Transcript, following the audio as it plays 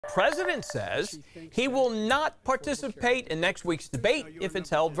President says he will not participate in next week's debate if it's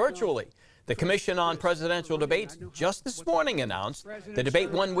held virtually. The Commission on Presidential Debates just this morning announced the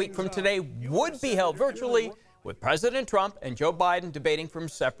debate 1 week from today would be held virtually, with President Trump and Joe Biden debating from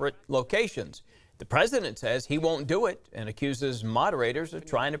separate locations. The president says he won't do it and accuses moderators of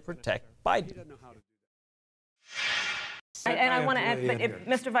trying to protect Biden. And I want to add,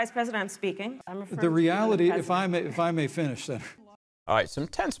 Mr. Vice President, I'm speaking. The reality, if I may finish, Senator. All right, some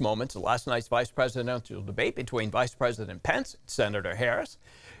tense moments in last night's vice presidential debate between Vice President Pence and Senator Harris.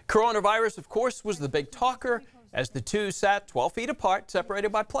 Coronavirus, of course, was the big talker as the two sat 12 feet apart,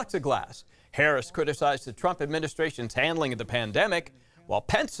 separated by plexiglass. Harris criticized the Trump administration's handling of the pandemic, while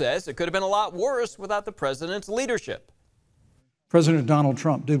Pence says it could have been a lot worse without the president's leadership. President Donald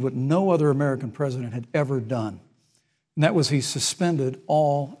Trump did what no other American president had ever done. And that was he suspended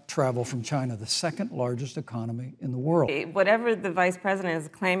all travel from China, the second largest economy in the world. Whatever the vice president is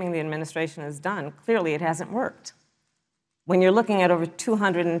claiming the administration has done, clearly it hasn't worked. When you're looking at over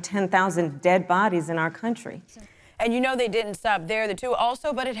 210,000 dead bodies in our country. And you know they didn't stop there. The two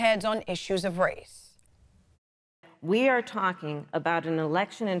also butted heads on issues of race. We are talking about an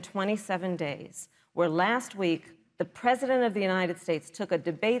election in 27 days, where last week the President of the United States took a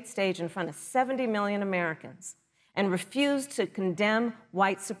debate stage in front of 70 million Americans and refused to condemn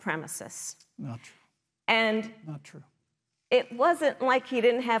white supremacists. Not true. And not true. It wasn't like he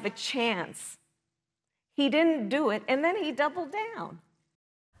didn't have a chance. He didn't do it, and then he doubled down.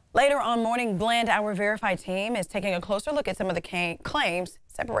 Later on Morning Blend, our Verify team is taking a closer look at some of the claims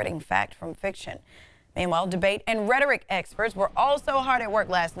separating fact from fiction. Meanwhile, debate and rhetoric experts were also hard at work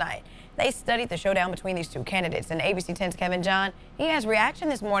last night. They studied the showdown between these two candidates. And ABC 10's Kevin John, he has reaction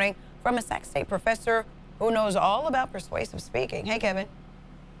this morning from a Sac State professor who knows all about persuasive speaking. Hey, Kevin.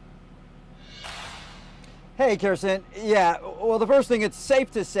 Hey, Kirsten. Yeah, well, the first thing, it's safe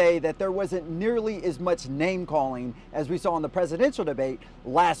to say that there wasn't nearly as much name-calling as we saw in the presidential debate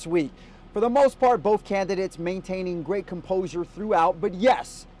last week. For the most part, both candidates maintaining great composure throughout, but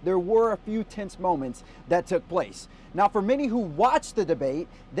yes, there were a few tense moments that took place. Now, for many who watched the debate,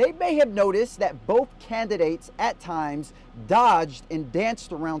 they may have noticed that both candidates at times dodged and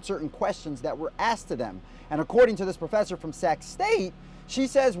danced around certain questions that were asked to them. And according to this professor from Sac State, she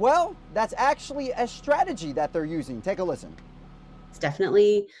says, well, that's actually a strategy that they're using. Take a listen. It's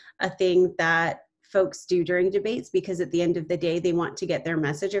definitely a thing that folks do during debates because at the end of the day, they want to get their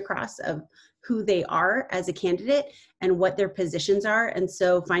message across of who they are as a candidate and what their positions are. And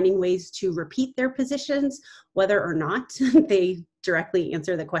so finding ways to repeat their positions, whether or not they directly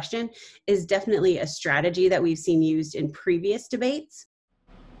answer the question, is definitely a strategy that we've seen used in previous debates.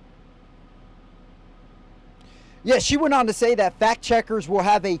 Yes, she went on to say that fact checkers will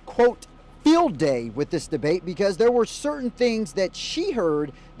have a, quote, field day with this debate because there were certain things that she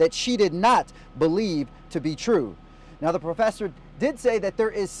heard that she did not believe to be true. Now, the professor did say that there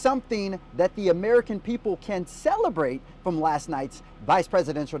is something that the American people can celebrate from last night's vice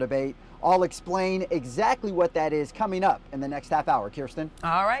presidential debate. I'll explain exactly what that is coming up in the next half hour. Kirsten?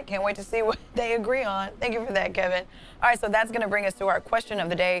 All right, can't wait to see what they agree on. Thank you for that, Kevin. All right, so that's going to bring us to our question of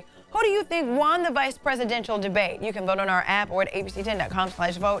the day. Who do you think won the vice presidential debate? You can vote on our app or at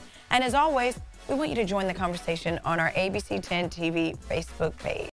abc10.com/vote. And as always, we want you to join the conversation on our ABC 10 TV Facebook page.